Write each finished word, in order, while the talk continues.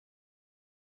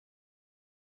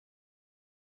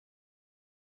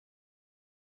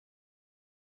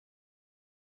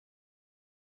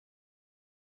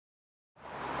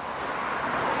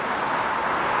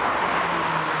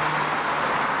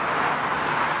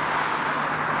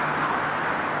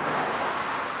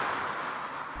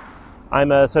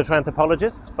I'm a social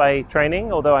anthropologist by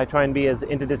training, although I try and be as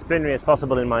interdisciplinary as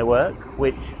possible in my work,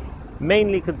 which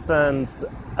mainly concerns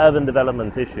urban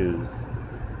development issues.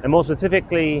 And more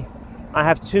specifically, I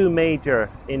have two major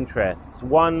interests.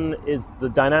 One is the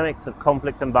dynamics of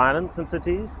conflict and violence in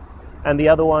cities, and the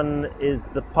other one is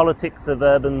the politics of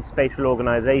urban spatial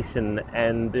organization,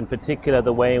 and in particular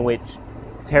the way in which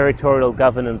territorial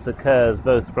governance occurs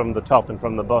both from the top and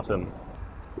from the bottom.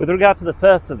 With regard to the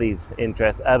first of these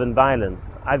interests, urban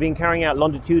violence, I've been carrying out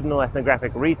longitudinal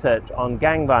ethnographic research on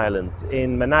gang violence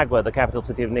in Managua, the capital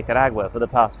city of Nicaragua, for the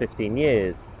past 15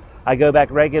 years. I go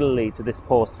back regularly to this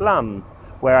poor slum,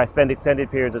 where I spend extended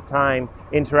periods of time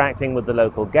interacting with the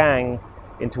local gang,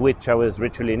 into which I was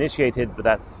ritually initiated, but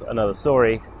that's another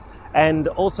story, and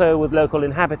also with local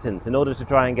inhabitants in order to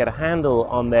try and get a handle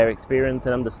on their experience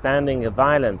and understanding of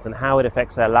violence and how it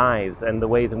affects their lives and the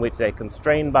ways in which they're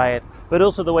constrained by it, but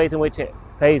also the ways in which it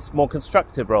plays more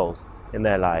constructive roles in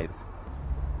their lives.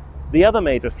 The other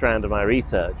major strand of my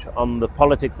research on the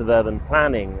politics of urban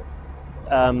planning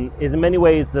is in many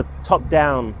ways the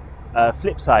top-down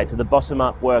flip side to the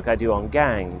bottom-up work I do on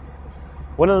gangs.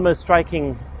 One of the most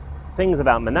striking things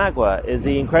about Managua is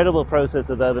the incredible process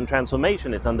of urban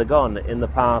transformation it's undergone in the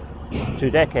past 2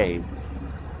 decades,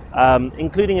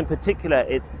 including in particular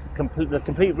the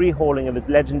complete rehauling of its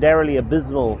legendarily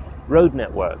abysmal road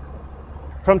network.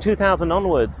 From 2000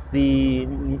 onwards, the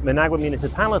Managua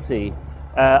municipality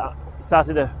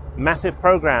started a massive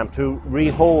program to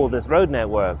rehaul this road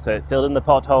network. So it filled in the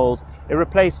potholes, it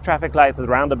replaced traffic lights with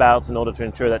roundabouts in order to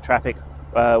ensure that traffic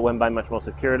went by much more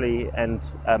securely and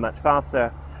much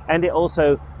faster. And it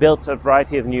also built a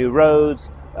variety of new roads,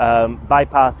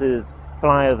 bypasses,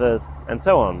 flyovers, and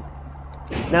so on.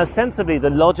 Now, ostensibly, the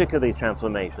logic of these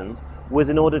transformations was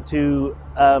in order to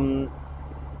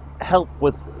help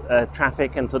with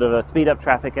traffic and sort of speed up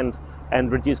traffic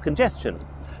and reduce congestion.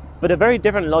 But a very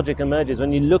different logic emerges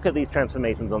when you look at these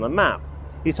transformations on the map.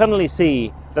 You suddenly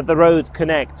see that the roads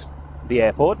connect the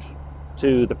airport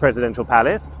to the presidential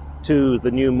palace, to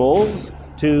the new malls,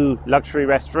 to luxury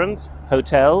restaurants,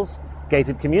 hotels,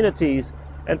 gated communities,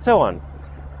 and so on.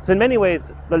 So in many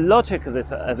ways, the logic of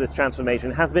this transformation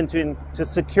has been to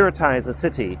securitize a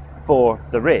city for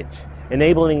the rich,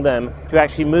 enabling them to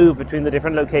actually move between the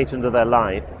different locations of their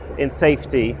life in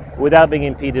safety without being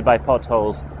impeded by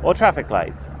potholes or traffic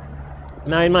lights.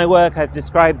 Now, in my work, I've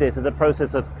described this as a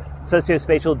process of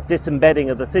socio-spatial disembedding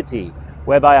of the city,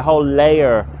 whereby a whole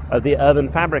layer of the urban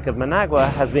fabric of Managua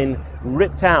has been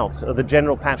ripped out of the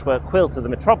general patchwork quilt of the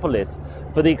metropolis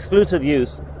for the exclusive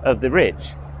use of the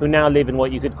rich, who now live in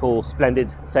what you could call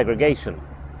splendid segregation.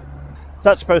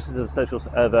 Such processes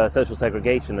of social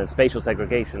segregation and spatial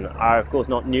segregation are, of course,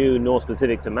 not new nor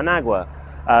specific to Managua.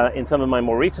 In some of my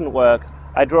more recent work,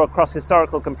 I draw a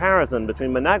cross-historical comparison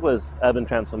between Managua's urban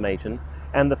transformation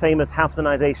and the famous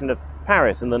Haussmannization of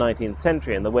Paris in the 19th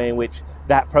century, and the way in which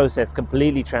that process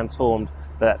completely transformed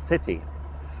that city.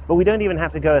 But we don't even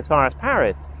have to go as far as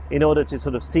Paris in order to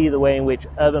sort of see the way in which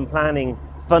urban planning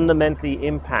fundamentally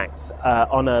impacts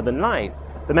on urban life.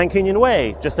 The Mancunian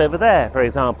Way, just over there, for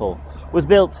example, was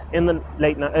built in the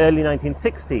early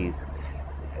 1960s.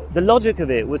 The logic of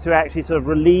it was to actually sort of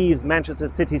relieve Manchester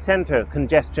city centre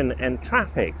congestion and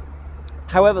traffic.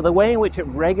 However, the way in which it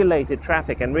regulated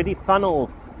traffic and really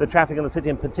funneled the traffic in the city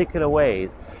in particular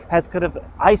ways has kind of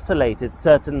isolated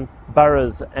certain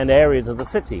boroughs and areas of the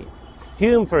city.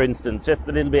 Hume, for instance, just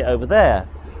a little bit over there,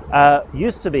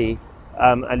 used to be,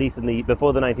 at least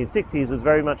before the 1960s, was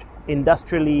very much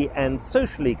industrially and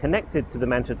socially connected to the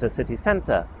Manchester city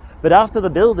centre. But after the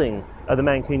building of the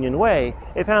Mancunian Way,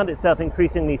 it found itself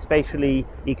increasingly spatially,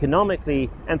 economically,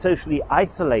 and socially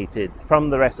isolated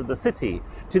from the rest of the city,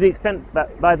 to the extent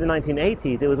that by the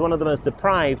 1980s it was one of the most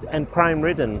deprived and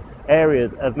crime-ridden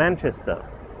areas of Manchester.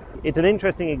 It's an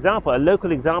interesting example, a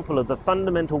local example of the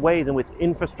fundamental ways in which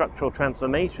infrastructural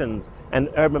transformations and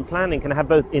urban planning can have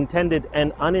both intended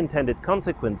and unintended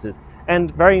consequences, and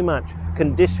very much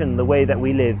condition the way that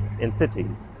we live in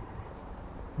cities.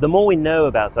 The more we know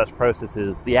about such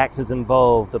processes, the actors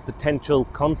involved, the potential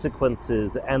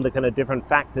consequences, and the kind of different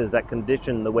factors that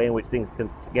condition the way in which things can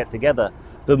get together,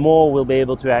 the more we'll be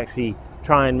able to actually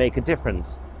try and make a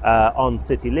difference on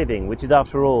city living, which is,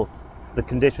 after all, the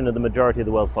condition of the majority of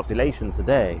the world's population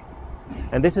today.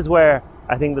 And this is where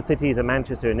I think the Cities of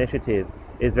Manchester initiative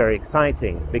is very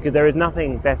exciting, because there is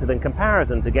nothing better than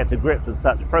comparison to get to grips with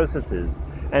such processes.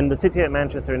 And the City of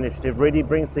Manchester initiative really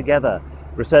brings together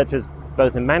researchers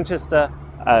both in Manchester,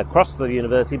 across the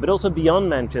university, but also beyond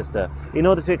Manchester, in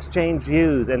order to exchange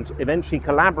views and eventually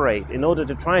collaborate in order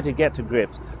to try to get to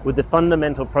grips with the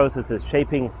fundamental processes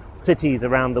shaping cities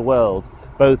around the world,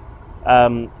 both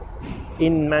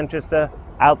in Manchester,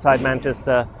 outside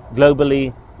Manchester,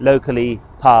 globally, locally,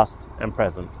 past and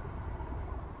present.